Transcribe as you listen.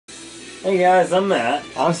Hey guys, I'm Matt.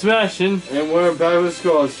 I'm Sebastian. And we're back with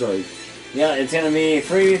Squad Strike. Yeah, it's gonna be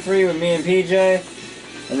 3v3 with me and PJ,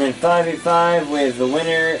 and then 5v5 with the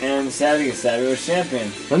winner and Savvy was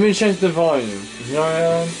champion. Let me check the volume. Is it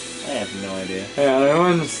alright? I have no idea. Yeah,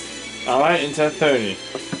 everyone's alright until 30.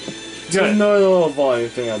 Just another little volume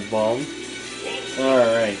thing at the bottom.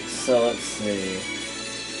 Alright, so let's see.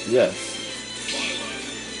 Yes.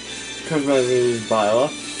 Congratulations,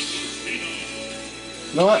 Bila.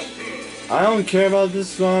 You know what? I don't care about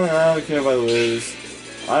this one, and I don't care if I lose.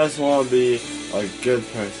 I just want to be a good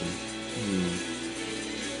person.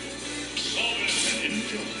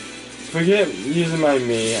 Forget using my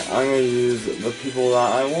me, I'm going to use the people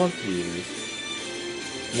that I want to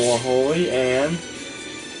use. More holy and...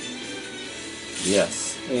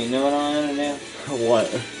 Yes. You know what I'm gonna do? What?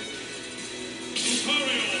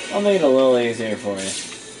 I'll make it a little easier for you.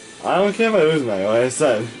 I don't care if I lose, man, like I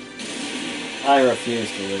said. I refuse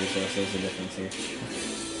to lose, so there's a difference here.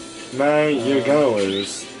 Man, you're gonna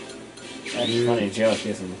lose. That's a funny joke,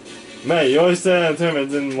 isn't it? Man, you always say in a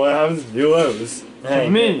tournament, then what happens if you lose? Hey,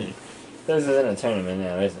 me. This isn't a tournament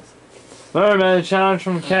now, is it? Merman, a challenge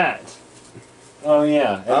from Cat. Oh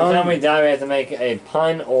yeah, every time we die we have to make a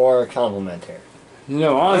pun or compliment here. You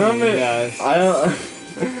know, I honestly, don't guys. I don't...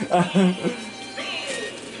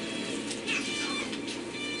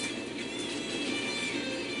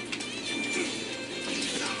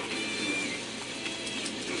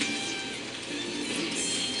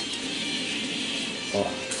 Oh,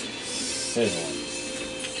 sizzling.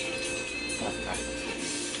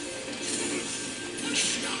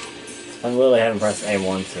 I literally haven't pressed A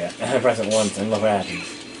once yet. I pressed it once and look what happens.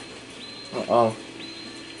 Uh-oh.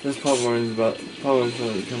 This Pokemon is about to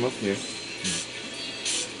come up here.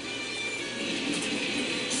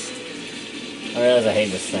 I realize I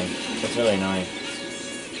hate this thing. It's really annoying.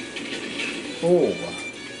 Ooh.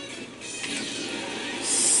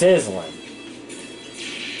 Sizzling.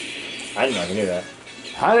 I didn't know I could do that.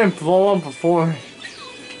 I didn't blow up before.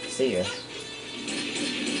 See ya.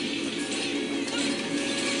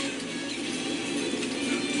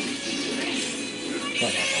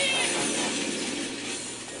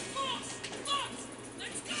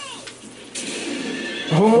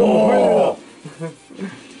 Oh!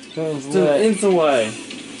 It's an inch away.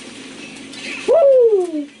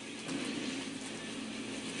 Woo!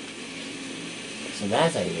 So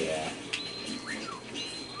that's how you do that.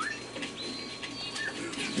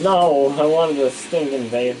 No, I wanted a stinking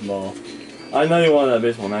baseball. I know you want that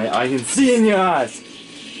baseball, man. I can see in your eyes.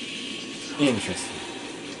 Interesting.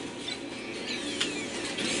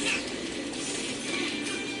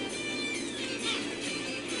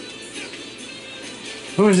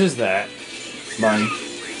 Whose is that? Mine.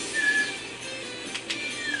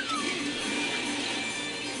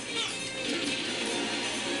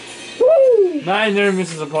 Woo! Nine never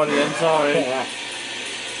misses a party, I'm sorry.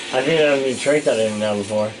 I think that was a new trait that I didn't know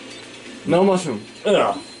before. No mushroom.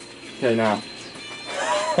 Ugh. Okay, now.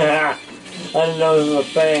 I didn't know this was a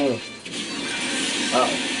thing. Oh,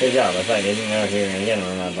 good job. I thought you didn't know if you were gonna get him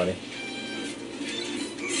or not, buddy.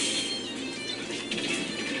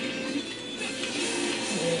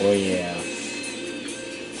 Oh yeah.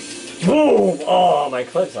 Boom! Oh, my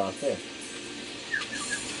clip's off too.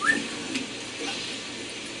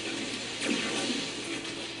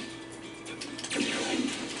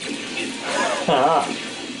 Haha.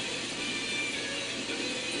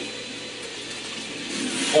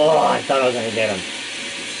 Oh, I thought I was gonna get him.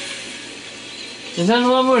 It sounds a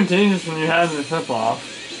lot more dangerous when you have the flip off.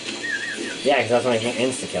 Yeah, because that's when I can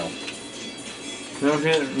insta-kill. Don't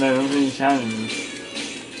get challenges.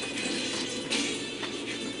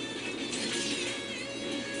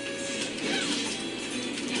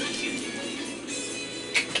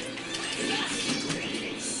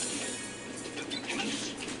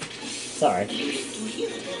 Sorry.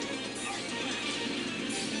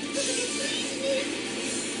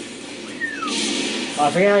 Oh, I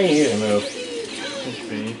forgot how you use a move. Let's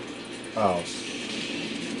see. Oh.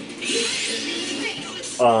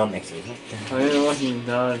 Excuse me. I didn't want you to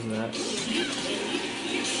dodge that.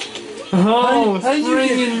 Oh, how did you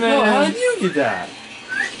springing get, man! no, how did you get that?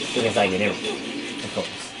 Because I get it. Of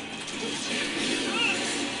course.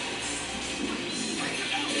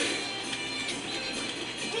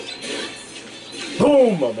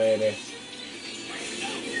 Boom, my baby.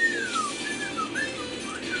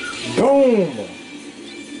 Boom.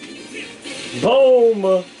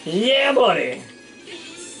 Boom. Yeah, buddy.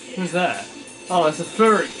 Who's that? Oh, it's a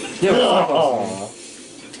furry. Yeah, Oh.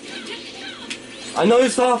 I know you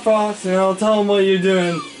saw Fox, and I'll tell him what you're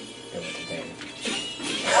doing.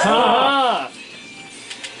 Ha!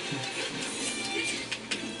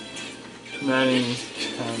 Manny's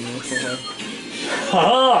camera.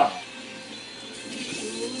 Haha!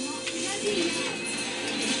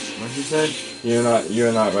 What'd you say?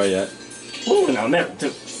 You're not right yet. Ooh, now metal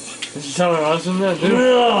too. Did you tell me I was in there, dude?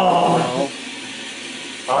 No!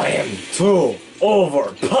 I am too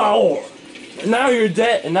overpowered. Now you're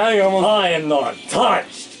dead, and now you're almost. I am not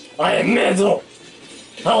touched. I am metal.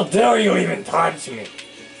 How dare you even touch me?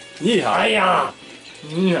 Yeehaw. Hiya!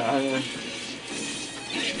 Yeah.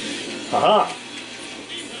 Haha!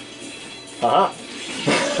 Haha!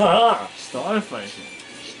 Haha! Starfighting.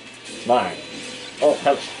 Mine. Oh,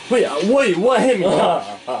 hello. Wait, what hit me?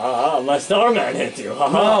 My Starman hit you.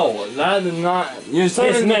 Haha. No, that did not. You're This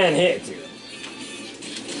saying man hit you.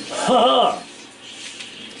 Haha!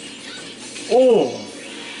 Oh!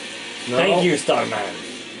 No. Thank you, Starman.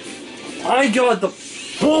 I got the.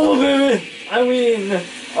 Oh, baby! I mean,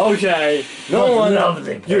 Okay. no No one one. loves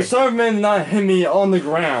it. Your Starman did not hit me on the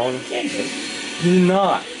ground. He did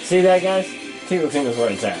not. See that, guys? Tickle Tingle's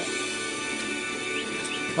where it's at.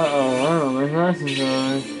 Uh-oh, I don't know, my glasses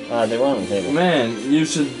are... They were on the table. Man, you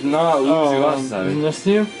should not lose your glasses, isn't Abby. this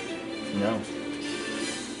you? No.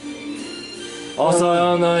 Also, I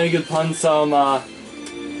don't know you could punch some,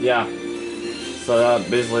 yeah. So that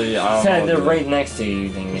basically, I don't Sad, know. they're what to right next to you, you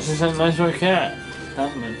This think. is a nice little cat.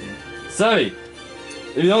 Complimenting. do. Savvy,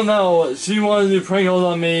 if you don't know, she wanted to do pringles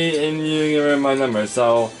on me and you didn't give her my number,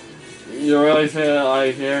 so you really feel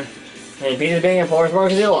like here? And Peter's being a force more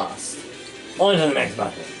because he lost. On to the next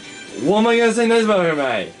button. What am I gonna say nice about her,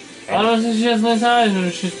 May? I don't think she has nice eyes, or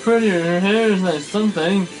she's pretty, or her hair is nice,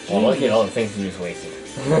 something. Well, look at all the things you just wasted.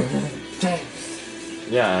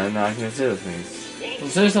 Yeah, and I can say the things. Well,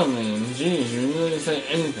 say something. Jeez, you really say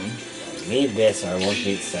anything. Need this or I won't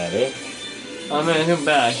beat Savvy. I mean, I feel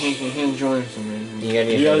bad. I can't join for some reason. You gotta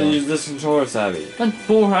You use gotta the use this controller, Savvy. That's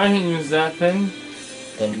boring. I can't use that thing.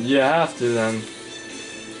 Then You have to then.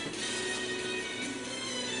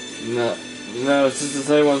 No, it's just to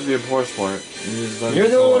say he wants to be a poor sport. you're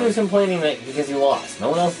the one who's complaining that because you lost. No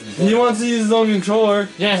one else is doing He it. wants to use his own controller.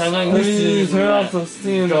 Yes, I'm not Let used to me using turn that. off the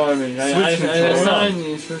Steam Garbage. I Switch controller. assigned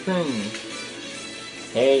these for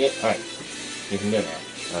things. Hey, you get, alright. You can do it now.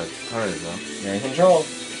 That's hard though. You're in control.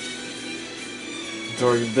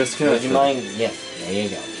 Or Would disconnected. you mind? Yes, there you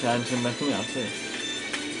go. Trying to make me out too.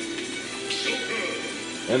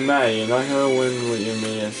 And Matt, you're not gonna win with your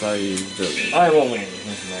me, that's how you do it. I will win.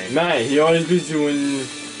 This is Matt, he always beats you when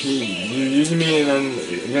you use me and then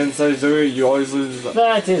against Saizuri, you always lose.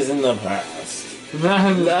 That is in the past.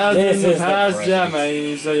 That's This in the is the past, yeah, present. man.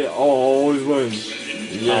 You say, oh, always win. I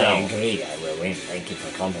Yeah. agree, I will win. Thank you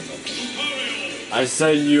for complimenting. I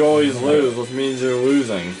said you always lose, which means you're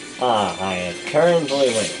losing. I am currently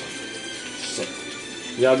winning.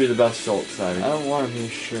 You gotta be the best Schultz, Savvy. I don't want to be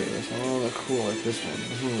shirtless. I want to look cool like this one.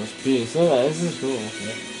 This one looks beast. Look at that. This is cool.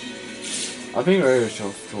 I think regular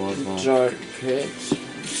Schultz cool as well. Dark pits.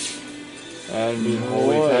 And be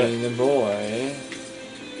holy Boy, pet the boy.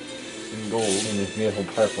 in gold. In this beautiful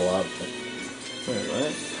purple outfit. Wait,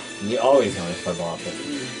 what? You always go in this purple outfit.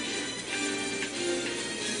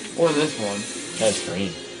 Or this one. That's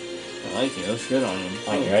green. I like it. Looks good on him.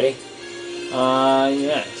 Alright, you ready?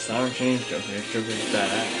 Yes. I don't change Joker. Joker's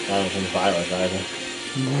badass. I don't think Violet either.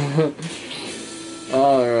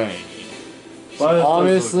 Alright. So Violet does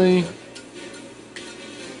obviously, look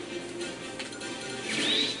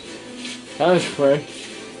that was quick.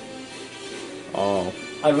 Oh.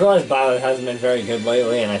 I realized Violet hasn't been very good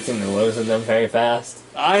lately, and I've seen the lows of them very fast.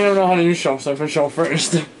 I don't know how to use show, so I'm gonna show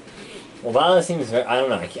first. Well, Violet seems very, I don't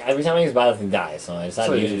know, every time I use Violet, it dies, so I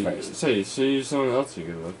decided to use it first. Say, use someone else you're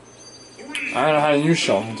good with. I don't know how to use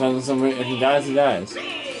show. I'm telling somebody, if he dies, he dies.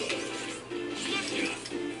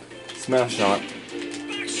 Smash shot.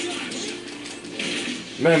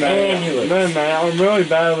 And you lose. Man, I'm really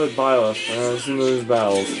bad with Violet, and I've seen those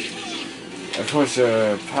battles. Of course,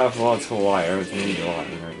 you're a pathological liar, which means you're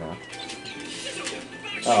lying right now.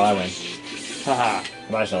 Oh, I win. Haha.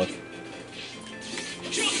 Goodbye, Shulk.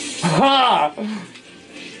 Ha!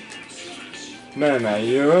 Man,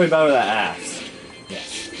 you're really bad with that axe.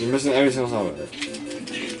 Yes. You're missing every single song of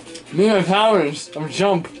it. Me and my powers. I'm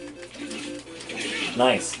jump.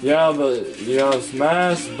 Nice. Yeah, but you have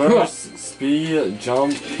smash, burst, speed,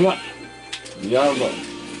 jump. Yeah, but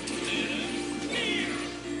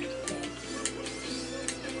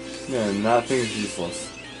man, that thing's useless.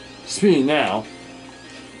 Speed now.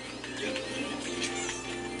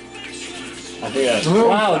 I think that's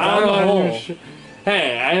Wow, I don't know down the how to hole. use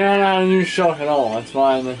hey, I don't know how to use shock at all. That's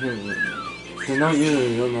why I'm not using it. They're not using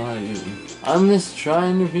them, you don't know how to use them. I'm just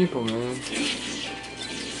trying new people, man.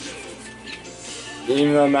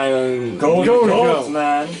 Even though Madeline... Gold,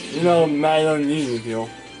 man. You know, Madeline usually feel.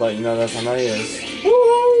 But you know, that's how Maddie is.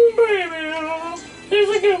 Woo, baby! There's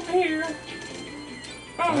a goat here.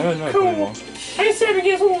 I don't know cool. anymore. Hey, 7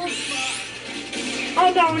 years old.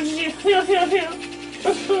 I know it's you.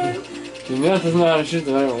 That's good. The Matt doesn't know how to shoot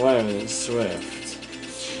the right way with his Swift.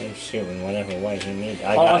 I'm shooting whatever way he needs.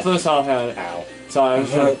 I Oh, I got thought I had it. Ow. Sorry, I'm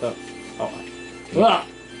sorry. Oh. Ah!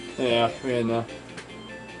 Yeah, we had no.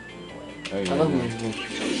 Oh, I yeah, love yeah.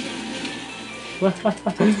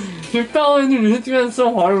 you. You fell in and you hit the ground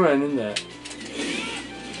so hard when I did that.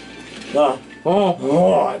 Oh, Oh,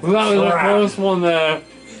 what? that was the close one there.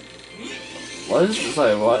 What is it?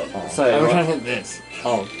 Say what? Say I was trying what? to hit this.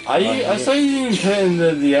 Oh. I saw you didn't put in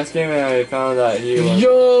the DS game and I found that he was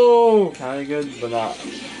Yo! kinda good, but not.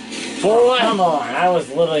 Boy! Come on, I was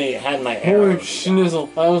literally had my Holy arrow. schnizzle.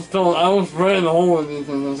 I was right in the hole with these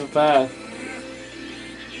things, so fast.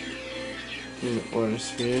 Order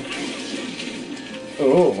sphere.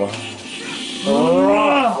 Ooh.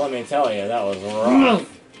 Rough. Let me tell you, that was rough.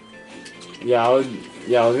 Yeah, I was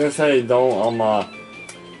gonna say don't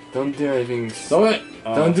do anything.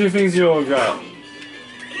 Don't do things you'll regret.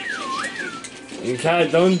 And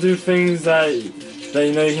cat, don't do things that you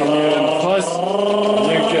know you can do. And plus,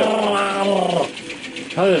 you're good.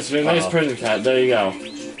 How this? You're a nice person, cat. There you go.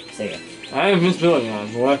 See ya. I have invincibility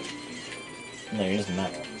on, boy. No, you're just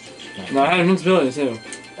metal. No, I had invincibility too.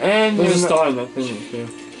 And There's a you're star in that thing too.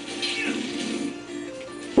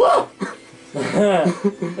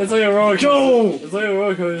 it's like a roller coaster. Go! It's like a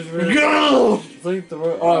roller coaster. Go! It's like the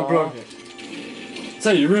roller. Oh, I broke it.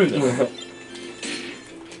 So you ruined it.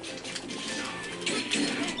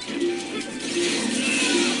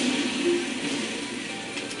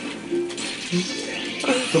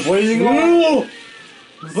 The blazing No! light.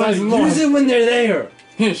 Blazing Use light. it when they're there.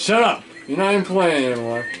 Here, shut up. You're not even playing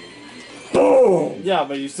anymore. Boom. Yeah,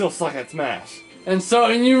 but you still suck at Smash. And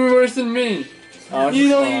you were worse than me. Oh, You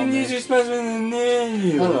don't just even follow use me. your specimen in there.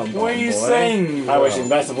 Hello, What are you boy. saying? I wish you the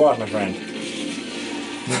best of luck, my friend.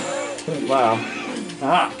 Wow.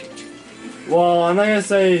 Ah. Well, I'm not gonna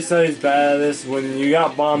say he's bad at this. When you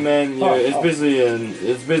got Bomb Man, it's basically an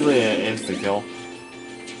insta kill.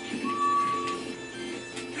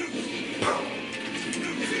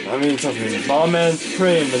 I mean, trust me, Bomb Man's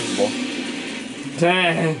pretty invincible.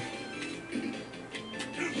 Dang.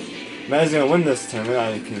 Man's gonna win this tournament.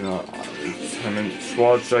 I can tournament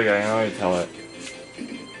Squad Strike. I can already tell it.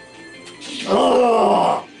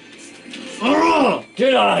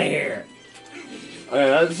 Get out of here! Okay,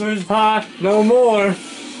 that's his Ha! No more.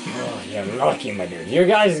 Oh, you're lucky, my dude. Your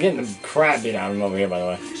guy's getting the crap beat out of him over here, by the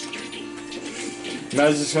way.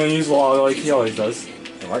 Man's just gonna use log like he always does.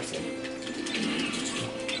 It works.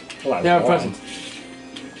 Yeah, present.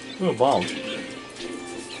 Ooh, bomb.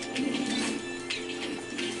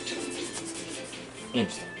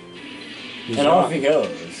 Interesting. He's And not. off he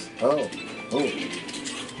goes. Oh. Oh.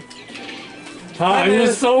 Ha! You're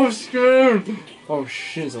so screwed. Oh,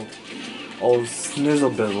 shizzle. Oh,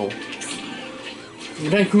 Snizzlebizzle.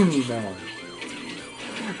 Rekuni now.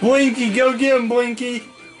 Blinky, go get him, Blinky!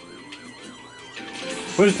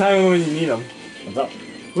 Where's time when you need him? What's up?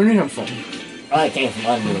 Where did you come from? I came from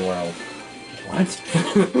Underworld.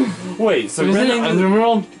 What? Wait, so Is it Grinning...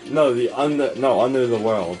 Underworld? No, under the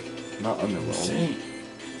world. Not underworld. Insane.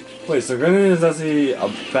 Wait, so Grinning is actually a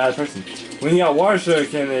bad person. When you got Water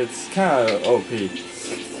Shuriken, it's kinda OP.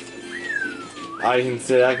 I can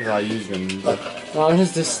say that because I use Grinning. Oh, I'm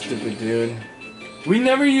just this stupid dude. We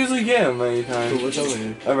never usually get him anytime. What's over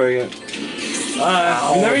here? Ever again.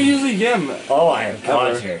 We never usually get him. Oh, I have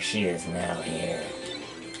got Ever. her. She is now here.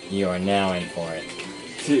 You are now in for it.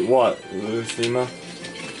 See, what? Lucima?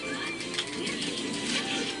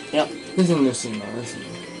 Yep. Listen, listen.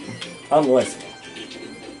 I'm listening.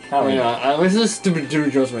 How Oh are you? yeah, this is stupid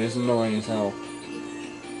dude goes away. It's annoying as hell.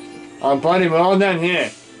 Buddy, we're all done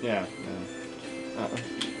here. Yeah.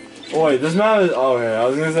 Oh wait, this map is... Oh, okay, I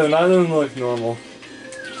was gonna say, the map doesn't look normal.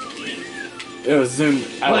 It was zoomed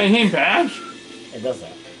out. Wait, he back? It does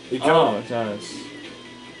that. It Oh, go. it does.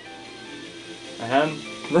 Ahem.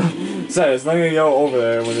 So it's not gonna go over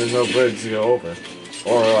there when there's no bridge to go over.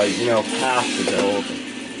 Or like, you know, path to go over.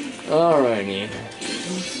 Alrighty.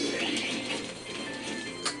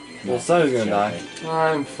 Well, Sai's gonna die.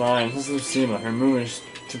 I'm fine. This is Lucima. Her move is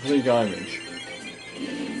complete garbage.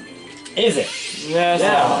 Is it? Yes.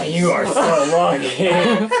 Oh, you are so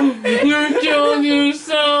lucky. You killed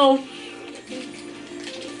yourself!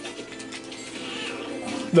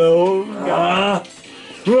 No. Ah.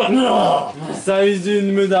 Sai's doing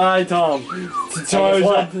the move the eye Tom to charge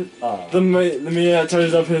what? up the me that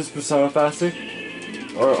charges up his persona faster.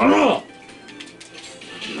 Or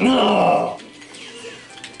No!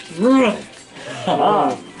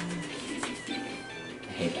 I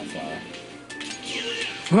hate that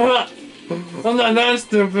flower. I'm not that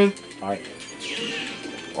stupid. Alright.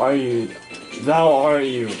 Are you? Thou are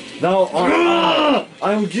you. Thou art I.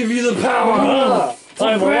 I will give you the power.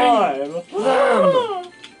 I'm alive!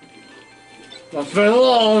 Not very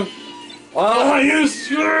long. I'll have you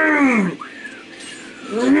scream.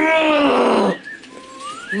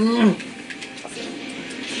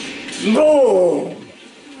 Boom!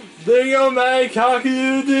 There you go, Mike. How can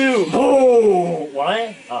you do? Boom!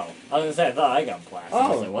 What? Oh, I was gonna say, I thought I got blasted. I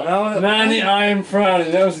was like, what? Manny, I am proud of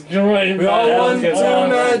you. That was great. that We all was won good. two That was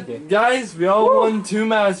matches. good. Guys, we all won 2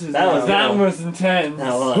 matches. That was now. good. That was intense.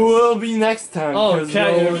 That was. Who will be next time? Oh, 'Cause Kat,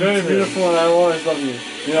 we all you're won very 2. beautiful and I always love you.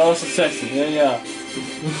 You're also sexy. Yeah, yeah.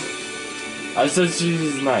 I said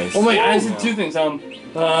she's nice. Oh my god, I said 2 things. I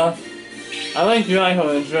like your eye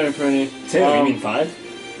color, it's very pretty. 2, you mean 5?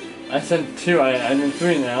 I said 2, I did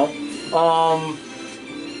 3 now.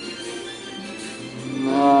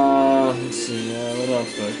 Let's see, what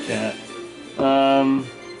else do I cat? Yeah.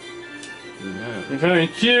 You're very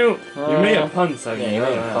cute. You made a pun, so Yeah, you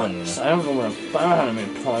made a pun. You know. I don't know how to make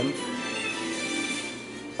a pun.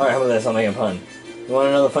 Alright, how about this? I'll make a pun. You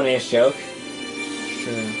wanna know the funniest joke?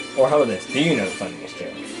 Sure. Or how about this? Do you know the funniest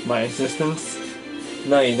joke? My existence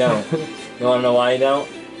No, you don't. You wanna know why you don't?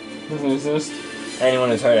 doesn't exist. Anyone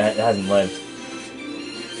who's heard it hasn't lived.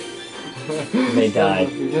 They died.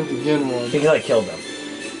 You get the good one. Because I killed them.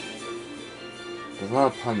 That's not a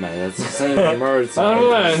pun, man. That's the same as murder. I don't know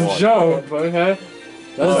that a joke, but okay.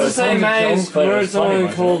 That's the it's same not a as joke, but it murder was funny, someone in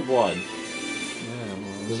wasn't cold it? blood.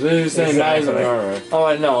 It's really the same as a Exactly. murder.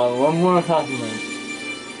 Alright, no, one more compliment.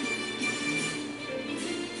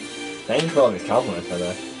 Thank you for all these compliments, by the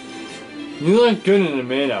way. You look good in a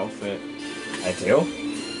maid outfit. I do?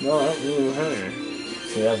 No, I don't really her.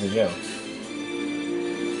 See, that was a joke.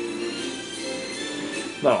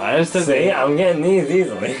 No, I just said See, I'm getting these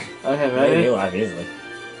easily. Okay, Maybe ready? you laugh easily.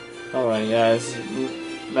 Alright, guys.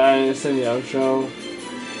 That is the outro.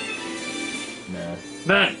 No.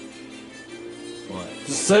 Ben! What?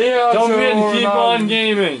 Just say it out Don't so forget to we're keep not- on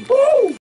gaming!